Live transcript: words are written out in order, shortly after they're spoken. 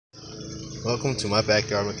Welcome to my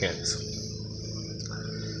backyard mechanics.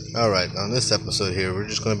 Alright, on this episode here, we're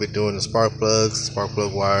just going to be doing the spark plugs, spark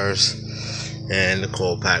plug wires, and the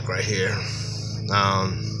coil pack right here.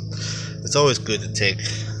 It's always good to take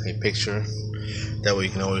a picture, that way you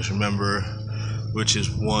can always remember which is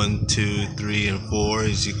 1, 2, 3, and 4.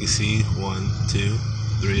 As you can see, 1, 2,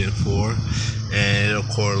 3, and 4, and it'll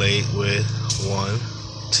correlate with 1,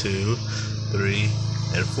 2, 3,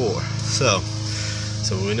 and 4. So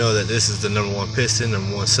we know that this is the number 1 piston,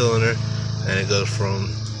 number 1 cylinder, and it goes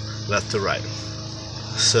from left to right.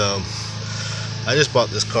 So I just bought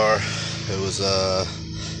this car. It was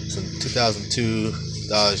some 2002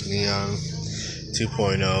 Dodge Neon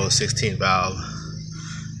 2.0 16 valve.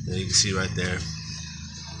 And you can see right there.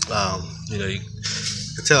 You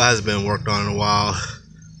can tell it hasn't been worked on in a while.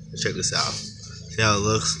 Check this out. See how it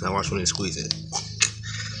looks? Now watch when you squeeze it.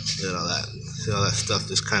 Look at all that. See all that stuff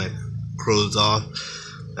just kind of corrodes off.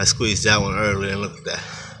 I squeezed that one earlier and look at that.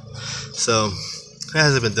 So it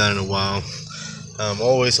hasn't been done in a while.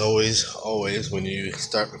 Always when you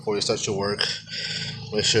start, before you start your work,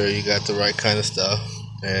 make sure you got the right kind of stuff.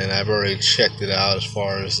 And I've already checked it out as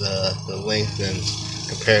far as the length and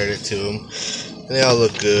compared it to them, and they all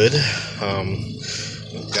look good.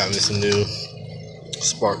 Got me some new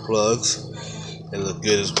spark plugs. They look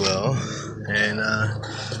good as well. And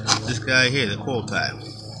this guy here, the coil pack,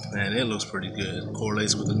 and it looks pretty good. It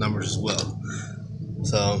correlates with the numbers as well.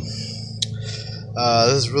 So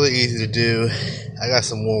this is really easy to do. I got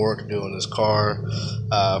some more work to do on this car.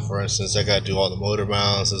 For instance, I got to do all the motor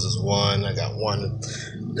mounts. This is one. I got one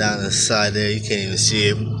down the side there. You can't even see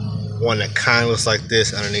it. One that kind of looks like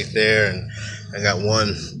this underneath there, and I got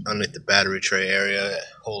one underneath the battery tray area that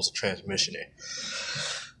holds the transmission in.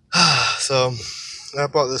 So I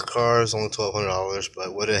bought this car. It's only $1,200,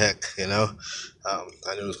 but what the heck, you know? I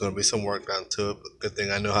knew there was going to be some work done to it, but good thing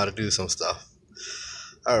I know how to do some stuff.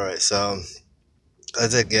 Alright, so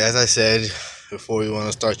as I said, before you want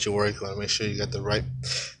to start your work, you want to make sure you got the right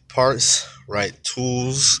parts, right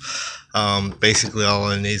tools. Basically all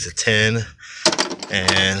it needs is a 10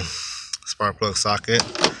 and spark plug socket.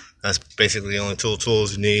 That's basically the only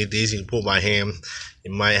tools you need. These you can pull by hand.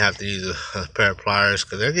 You might have to use a pair of pliers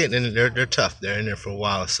because they're getting in there. They're tough. They're in there for a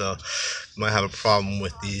while, so you might have a problem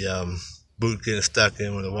with the boot getting stuck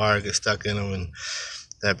in, when the wire gets stuck in them, and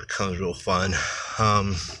that becomes real fun.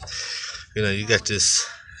 You got this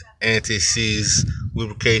anti-seize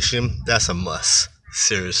lubrication. That's a must.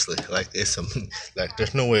 Seriously,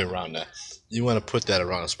 there's no way around that. You want to put that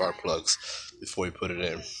around the spark plugs before you put it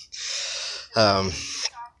in.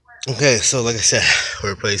 Okay, so like I said,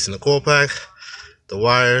 we're replacing the coil pack, the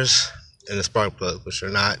wires, and the spark plug, which are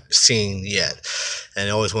not seen yet. And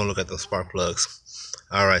you always want to look at the spark plugs.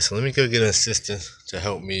 Alright, so let me go get an assistant to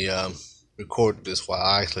help me record this while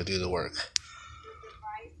I actually do the work.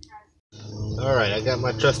 Alright, I got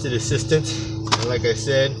my trusted assistant, and like I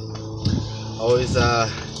said, always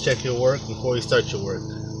check your work before you start your work.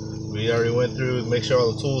 We already went through, make sure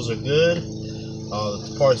all the tools are good, all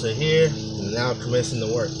the parts are here, and now commencing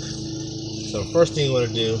the work. So first thing you want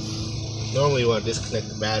to do, normally you want to disconnect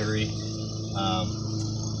the battery.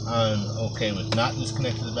 I'm okay with not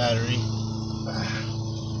disconnecting the battery.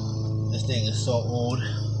 This thing is so old,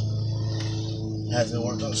 it hasn't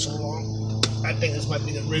worked on so long. I think this might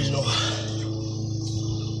be the original.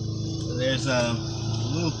 So there's a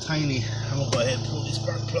little tiny, I'm gonna go ahead and pull these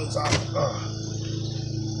spark plugs off.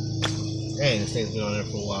 Dang, this thing's been on there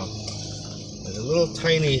for a while. There's a little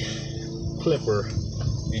tiny clipper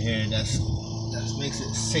in here that makes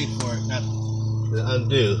it safe for it not to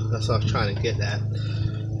undo. That's what I was trying to get at.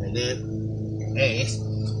 And then, hey,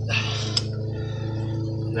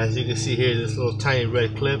 as you can see here, this little tiny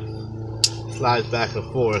red clip slides back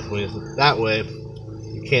and forth. When it's that way,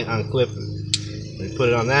 you can't unclip it. When you put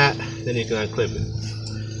it on that, then you can unclip it.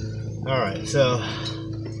 Alright, so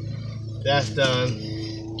that's done.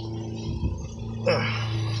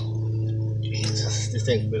 Jesus, this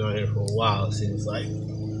thing's been on here for a while, it seems like.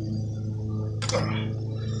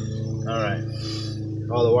 Alright,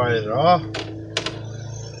 all the wires are off.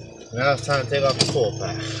 Now it's time to take off the coil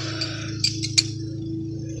pack.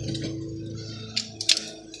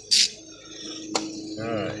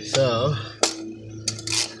 Alright, so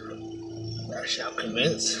I shall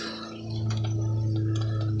commence.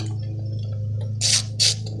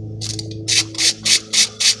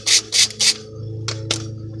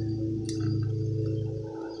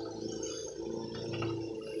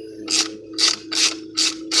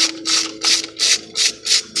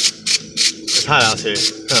 It's hot out here,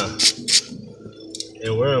 huh?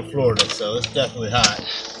 And we're in Florida, so it's definitely hot.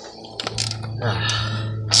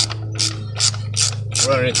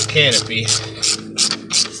 running the canopy, so,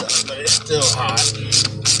 but it's still hot.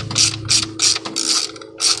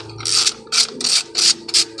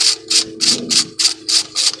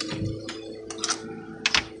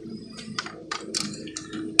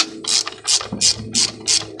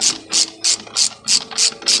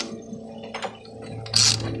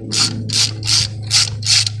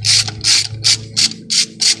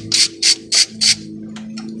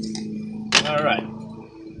 Alright,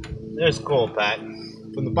 there's the coil pack.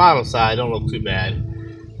 From the bottom side, don't look too bad.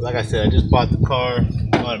 Like I said, I just bought the car.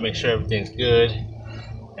 I want to make sure everything's good,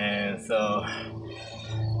 and so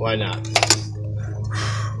why not?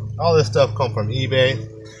 All this stuff come from eBay,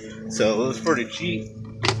 so it was pretty cheap.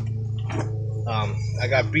 I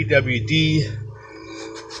got BWD.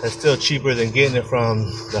 That's still cheaper than getting it from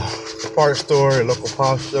the parts store, the local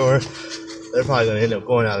pawn store. They're probably gonna end up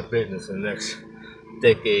going out of business in the next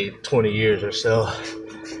decade, 20 years or so,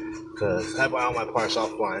 because I buy all my parts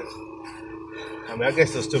offline. I mean, I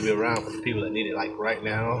guess they'll still be around for the people that need it like right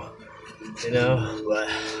now, you know, but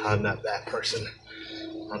I'm not that person.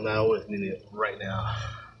 I'm not always needing it right now.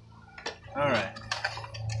 Alright,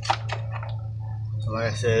 so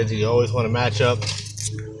like I said, you always want to match up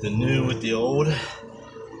the new with the old.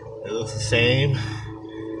 It looks the same.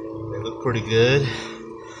 They look pretty good.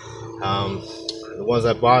 The ones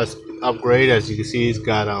I bought is upgrade. As you can see, it's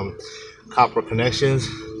got copper connections.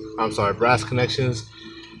 I'm sorry, brass connections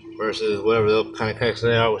versus whatever the kind of connections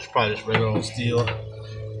they are, which is probably just regular old steel.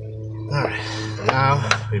 Alright, so now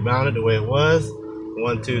we mount it the way it was.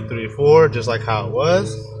 1, 2, 3, 4, just like how it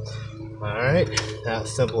was. Alright,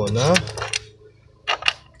 that's simple enough.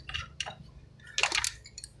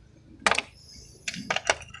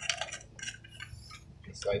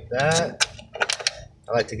 Just like that.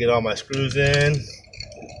 I like to get all my screws in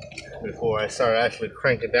before I start actually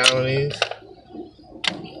cranking down on these.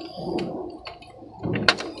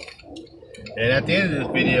 And at the end of this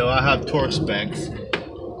video, I have torque specs.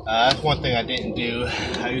 That's one thing I didn't do.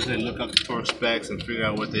 I usually look up the torque specs and figure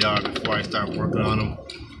out what they are before I start working on them.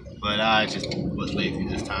 But I just was lazy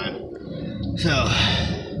this time. So,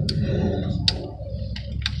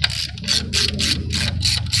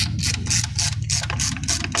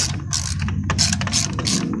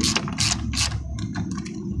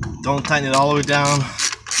 don't tighten it all the way down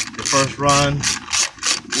the first run.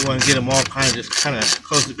 You want to get them all kind of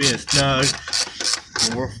close to being snug.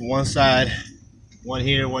 And work from one side, one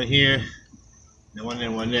here, and one there,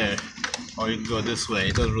 one there. Or you can go this way.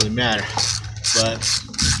 It doesn't really matter. But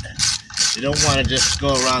you don't want to just go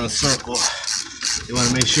around in a circle. You want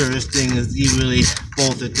to make sure this thing is evenly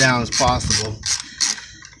bolted down as possible.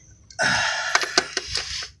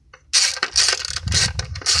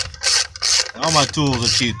 And all my tools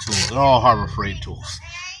are cheap tools. They're all Harbor Freight tools.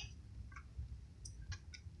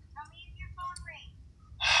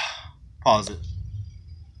 Pause it.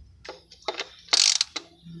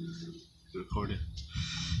 Recorded.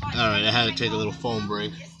 Alright, I had to take a little phone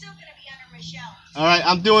break. Alright,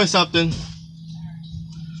 I'm doing something.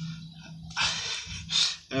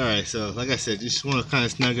 Alright, so like I said, you just want to kind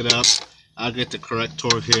of snug it up. I'll get the correct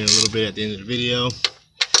torque here in a little bit at the end of the video,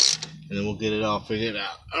 and then we'll get it all figured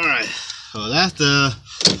out. Alright, so that's the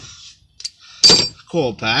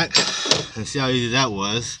coil pack, and see how easy that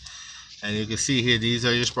was. And you can see here, these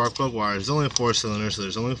are your spark plug wires. There's only 4 cylinders, so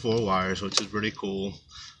there's only 4 wires, which is pretty cool.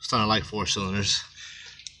 It's kind of like 4 cylinders.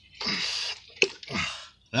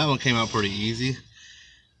 That one came out pretty easy.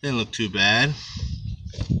 Didn't look too bad.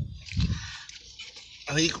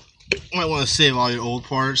 I think you might want to save all your old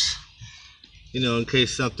parts, you know, in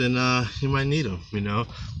case something you might need them. You know,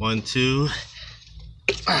 1, 2,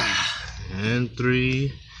 and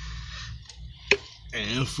 3,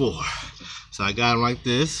 and 4. So I got them like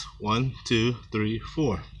this: 1, 2, 3,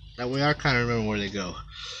 4. That way I kind of remember where they go.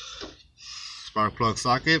 Spark plug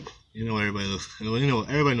socket. You know what everybody looks. You know,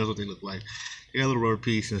 everybody knows what they look like. You got a little rubber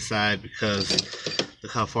piece inside because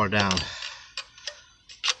look how far down.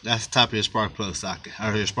 That's the top of your spark plug socket,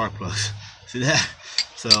 or your spark plugs. See that?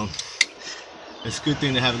 So it's a good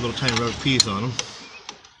thing to have a little tiny rubber piece on them.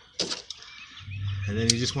 And then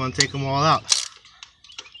you just want to take them all out.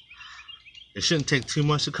 It shouldn't take too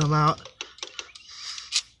much to come out.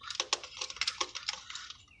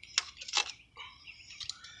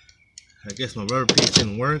 I guess my rubber piece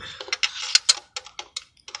didn't work.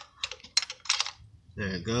 There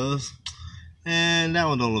it goes. And that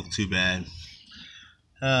one don't look too bad.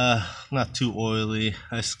 Not too oily.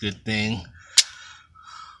 That's a good thing.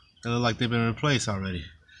 They look like they've been replaced already.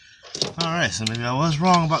 Alright, so maybe I was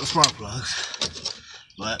wrong about the spark plugs,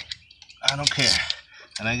 but I don't care.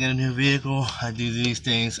 And I get a new vehicle, I do these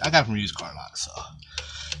things. I got it from used car lot, so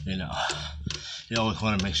you know, you always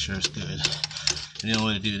want to make sure it's good. And the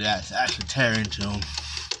only way to do that is actually tear into them.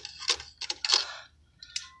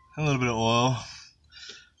 A little bit of oil.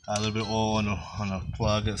 A little bit of oil on the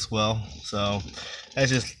plug as well. So that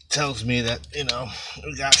just tells me that, you know,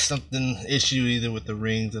 we got something issue either with the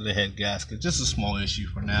rings or the head gasket. Just a small issue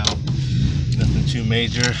for now. Nothing too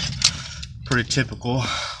major. Pretty typical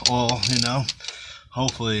oil, you know.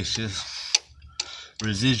 Hopefully it's just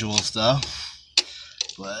residual stuff.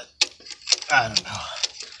 But I don't know.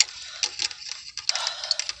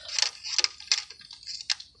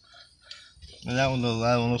 And that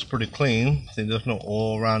one looks pretty clean. See, there's no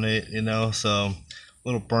oil around it, you know, so a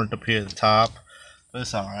little burnt up here at the top, but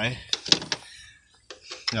it's all right.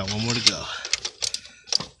 Got one more to go.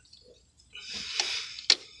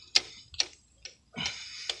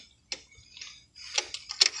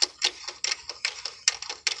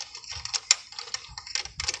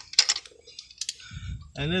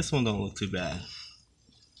 And this one don't look too bad.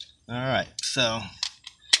 All right, so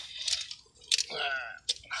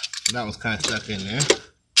that was kind of stuck in there.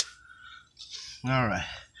 All right,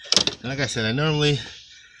 and like I said, I normally,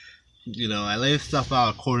 you know, I lay stuff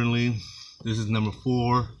out accordingly. This is number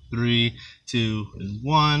 4, 3, 2, and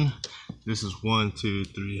 1. This is 1, 2,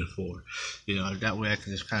 3, and 4. You know, that way I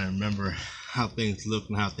can just kind of remember how things look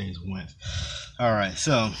and how things went. All right,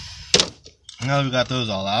 so now that we got those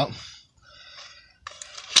all out,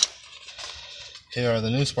 here are the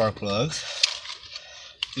new spark plugs.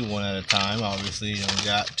 Do one at a time. Obviously, you only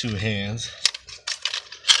got 2 hands,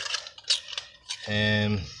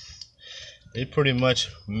 and they pretty much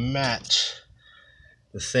match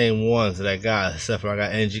the same ones that I got, except for I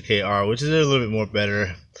got NGKR, which is a little bit more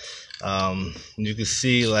better. You can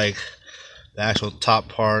see like the actual top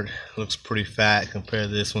part looks pretty fat compared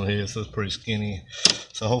to this one here. So it's pretty skinny.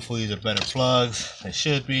 So hopefully these are better plugs. They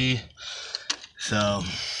should be. So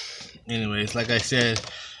anyways, like I said,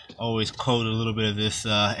 always coat a little bit of this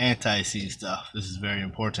anti-seize stuff. This is very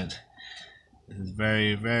important. This is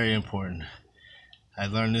very, very important. I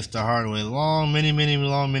learned this the hard way many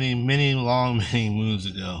moons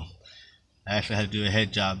ago. I actually had to do a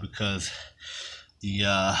head job because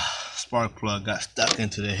the spark plug got stuck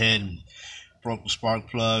into the head and broke the spark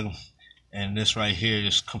plug, and this right here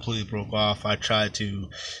just completely broke off. I tried to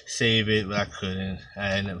save it, but I couldn't.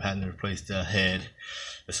 I ended up having to replace the head.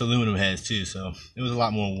 It's aluminum heads too, so it was a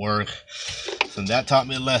lot more work. So that taught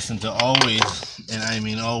me a lesson to always, and I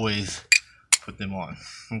mean always, put them on.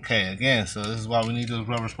 Okay, again, so this is why we need those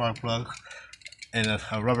rubber spark plugs, and a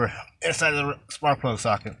rubber inside the spark plug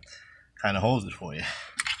socket kind of holds it for you.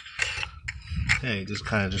 Okay, just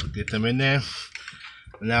get them in there.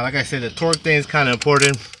 Now, like I said, the torque thing is kind of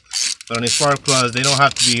important, but on these spark plugs, they don't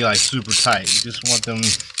have to be like super tight. You just want them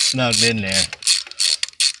snugged in there.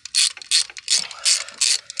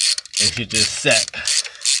 They should just set,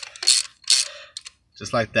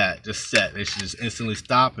 just like that, just set. They should just instantly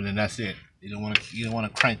stop, and then that's it. You don't want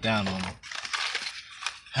to crank down on them.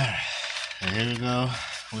 All right, and here we go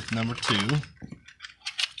with number 2.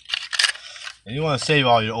 And you want to save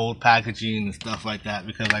all your old packaging and stuff like that,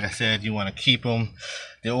 because like I said, you want to keep them.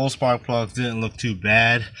 The old spark plugs didn't look too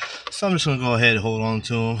bad, so I'm just gonna go ahead and hold on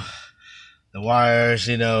to them. The wires,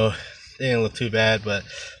 you know, they didn't look too bad, but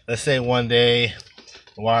let's say one day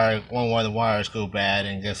one of the wires go bad,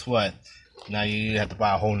 and guess what? Now you have to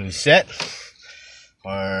buy a whole new set,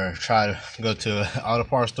 or try to go to an auto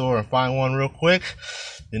parts store and find one real quick,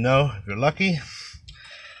 you know, if you're lucky.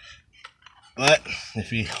 But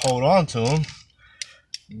if you hold on to them,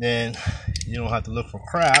 then you don't have to look for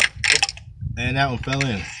crap. And that one fell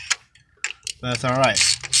in. That's all right.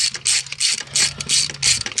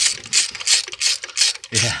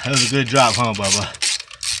 Yeah, that was a good drop, huh, Bubba?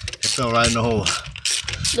 It fell right in the hole.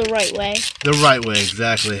 The right way. The right way,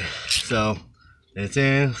 exactly. So it's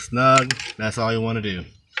in, snug. That's all you want to do.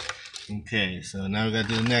 Okay, so now we got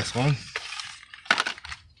to do the next one.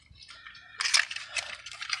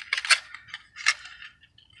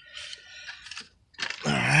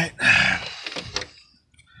 All right.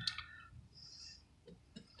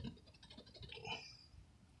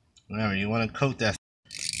 Remember, you want to coat that.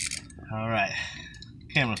 All right.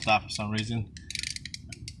 Camera stopped for some reason.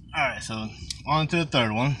 All right, so on to the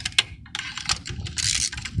third one.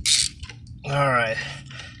 All right.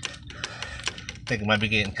 I think it might be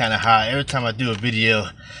getting kind of hot. Every time I do a video,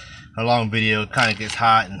 a long video, it kind of gets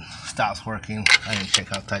hot and stops working. I didn't check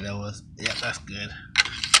how tight that was. Yep, that's good.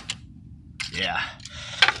 Yeah.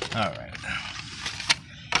 All right.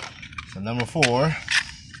 So number 4.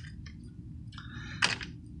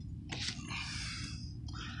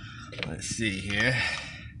 Let's see here.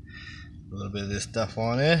 A little bit of this stuff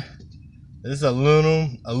on it. This is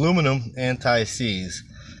aluminum anti-seize.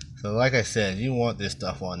 So like I said, you want this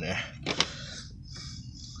stuff on there.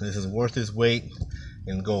 This is worth its weight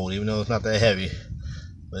in gold, even though it's not that heavy,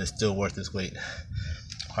 but it's still worth its weight.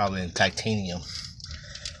 Probably in titanium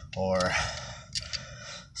or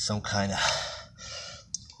some kind of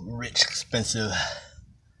rich, expensive,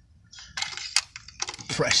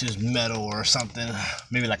 precious metal or something.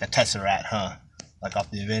 Maybe like a tesseract, huh? Like off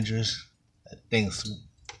the Avengers. That thing's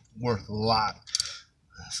worth a lot.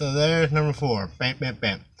 So there's number 4. Bam, bam,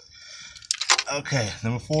 bam. Okay,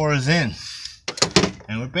 number 4 is in.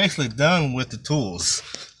 And we're basically done with the tools.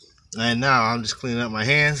 And now I'm just cleaning up my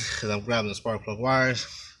hands because I'm grabbing the spark plug wires.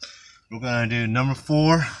 We're going to do number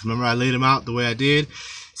 4. Remember I laid them out the way I did.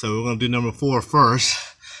 So we're going to do number 4 first.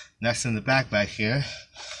 Next in the back here.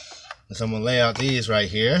 So I'm going to lay out these right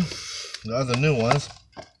here. The other new ones.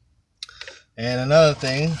 And another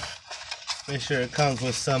thing, make sure it comes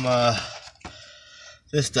with some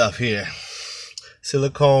this stuff here.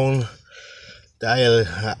 Silicone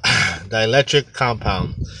dielectric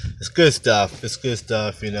compound. It's good stuff. It's good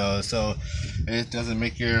stuff, you know, so it doesn't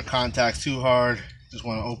make your contacts too hard. Just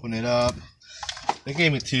want to open it up. They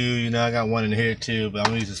gave me 2, you know, I got one in here too, but I'm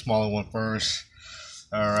gonna use the smaller one first.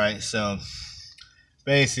 Alright, so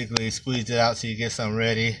basically squeeze it out so you get something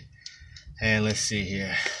ready. And let's see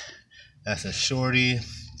here. That's a shorty.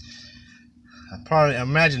 I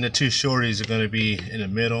imagine the 2 shorties are going to be in the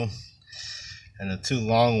middle, and the 2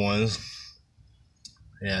 long ones,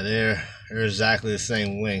 yeah, they're exactly the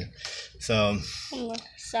same length. So on the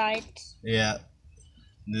sides. Yeah,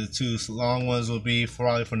 the 2 long ones will be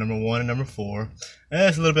probably for number 1 and number 4. And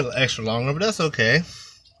it's a little bit extra longer, but that's okay.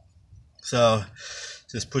 So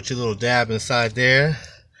just put your little dab inside there.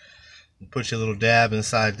 Put your little dab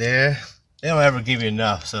inside there. They don't ever give you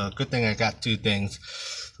enough, so good thing I got 2 things.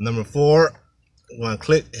 Number 4, you want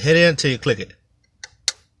to hit it until you click it.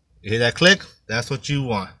 You hear that click? That's what you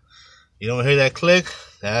want. You don't hear that click?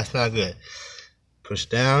 That's not good. Push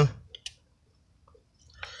down.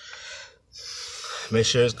 Make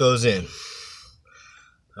sure it goes in.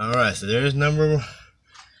 Alright, so there's number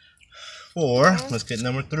 4. Let's get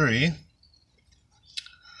number 3.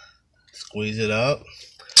 Squeeze it up.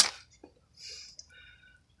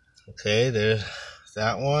 Okay, there's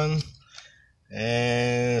that one.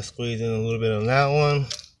 And squeeze in a little bit on that one.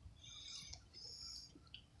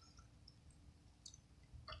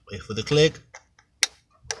 Wait for the click.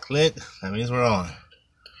 Click. That means we're on.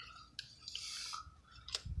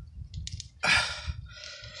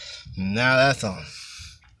 Now that's on.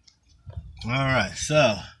 Alright,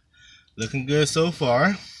 so looking good so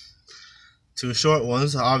far. 2 short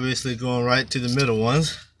ones obviously going right to the middle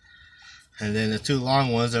ones. And then the 2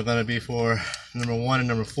 long ones are going to be for number 1 and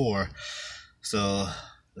number 4. So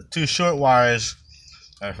the 2 short wires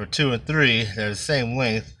are for 2 and 3. They're the same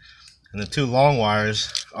length. And the 2 long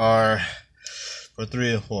wires are for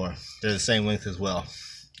 3 and 4. They're the same length as well.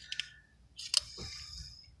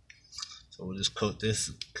 So we'll just coat this.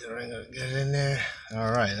 Get it in there.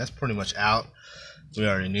 Alright, that's pretty much out. We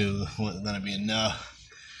already knew it wasn't going to be enough.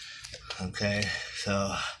 Okay,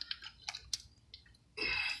 so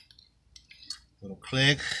little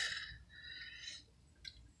click.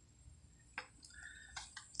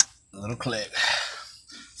 A little click.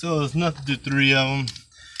 So there's enough to do 3 of them.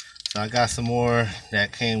 So I got some more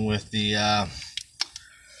that came with the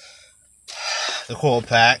coil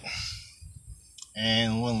pack.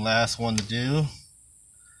 And one last one to do.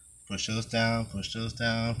 Push those down, push those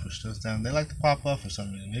down, push those down. They like to pop up for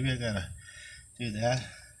some reason. Maybe I gotta do that.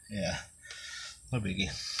 Yeah, no biggie.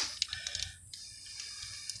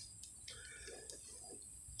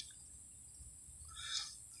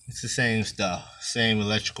 It's the same stuff, same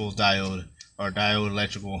electrical diode or diode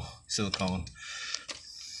electrical silicone.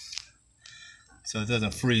 So it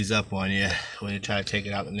doesn't freeze up on you when you try to take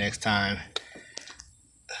it out the next time.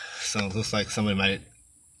 So it looks like somebody might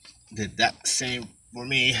did that same for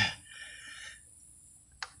me.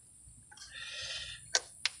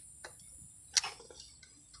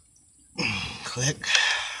 Click,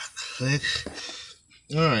 click.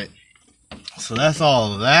 All right. So that's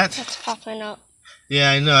all of that. It's popping up.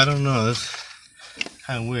 Yeah, I know. I don't know. It's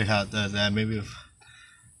kind of weird how it does that. Maybe if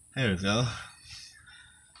there we go.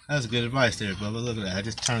 That's good advice there, Bubba. Look at that. I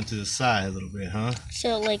just turned to the side a little bit, huh?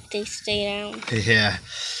 So like they stay down. Yeah.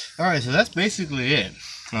 All right. So that's basically it.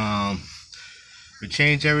 We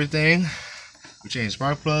changed everything. We changed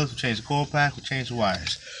spark plugs. We changed the coil pack. We changed the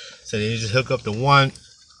wires. So you just hook up the one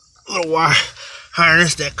little wire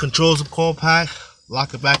harness that controls the coil pack.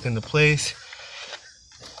 Lock it back into place.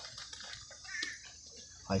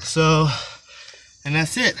 Like so. And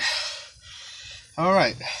that's it.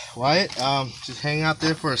 Alright, Wyatt, just hang out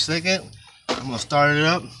there for a second. I'm gonna start it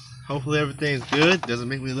up. Hopefully everything's good. Doesn't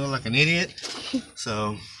make me look like an idiot.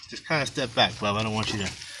 So just kind of step back, bub. I don't want you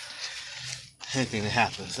to anything to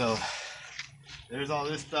happen. So there's all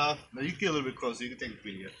this stuff. Now you get a little bit closer, you can take a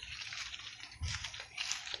video.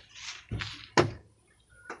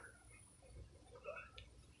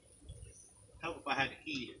 Help if I had a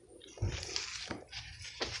key.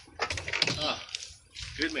 Oh,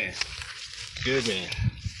 good man. Good man.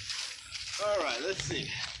 Alright, let's see.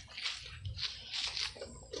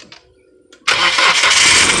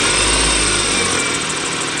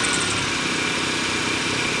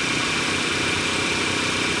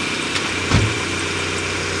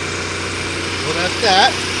 Well, that's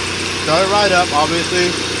that. Start it right up, obviously.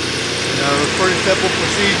 You know, it's a pretty simple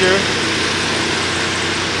procedure.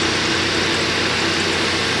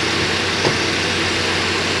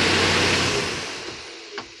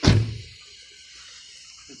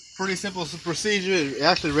 Pretty simple procedure. It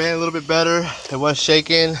actually ran a little bit better. It was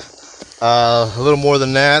shaking a little more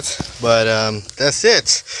than that, but that's it.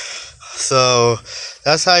 So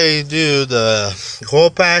that's how you do the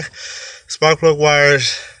coil pack, spark plug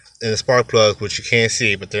wires, and the spark plug, which you can't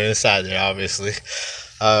see, but they're inside there, obviously.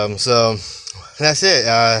 So that's it.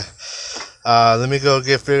 Let me go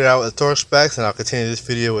get figured out with the torque specs, and I'll continue this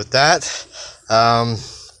video with that.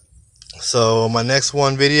 So my next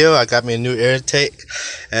video, I got me a new air intake.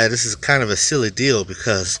 This is kind of a silly deal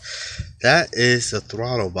because that is the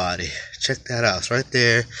throttle body. Check that out, it's right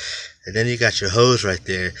there, and then you got your hose right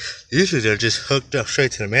there. Usually they're just hooked up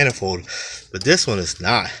straight to the manifold, but this one is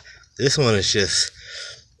not. This one is just,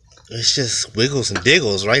 it's just wiggles and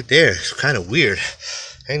diggles right there. It's kind of weird.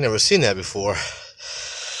 I ain't never seen that before.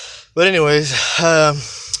 But anyways, I'm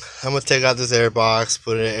gonna take out this air box,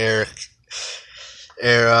 put in an air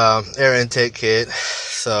intake kit.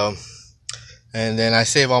 So, and then I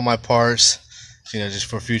save all my parts, you know, just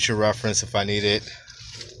for future reference if I need it,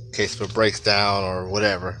 in case it breaks down or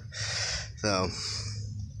whatever. So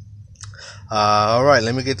alright,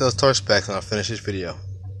 let me get those torque specs and I'll finish this video.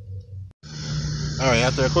 Alright,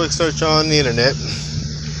 after a quick search on the internet,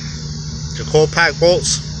 your coil pack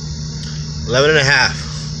bolts 11.5.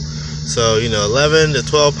 So, you know, 11 to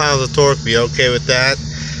 12 pounds of torque, be okay with that.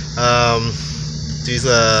 These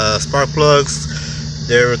spark plugs,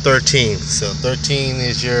 they're 13, so 13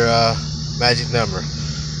 is your magic number.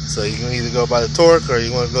 So you can either go by the torque or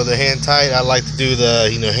you want to go the hand tight. I like to do the,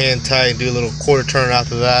 you know, hand tight and do a little quarter turn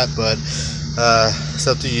after that, but it's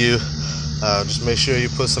up to you. Just make sure you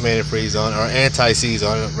put some antifreeze on, or anti-seize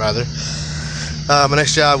on it rather. My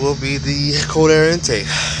next job will be the cold air intake.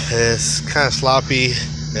 It's kind of sloppy.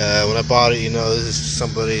 When I bought it, you know, this is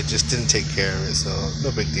somebody just didn't take care of it, so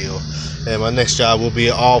no big deal. And my next job will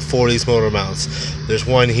be all 4 of these motor mounts. There's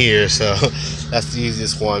one here, so that's the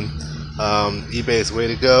easiest one. eBay is the way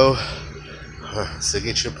to go. So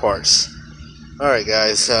get your parts. Alright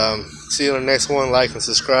guys, see you on the next one. Like and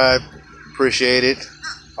subscribe, appreciate it.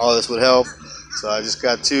 All this would help. So I just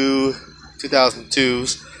got two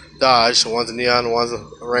 2002s Dodge. One's a Neon, one's a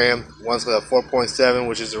Ram. One's a 4.7,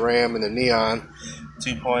 which is the Ram, and the Neon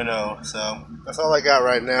 2.0. So that's all I got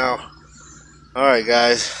right now. Alright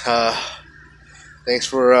guys, thanks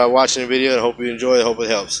for watching the video. I hope you enjoy it. I hope it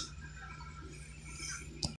helps.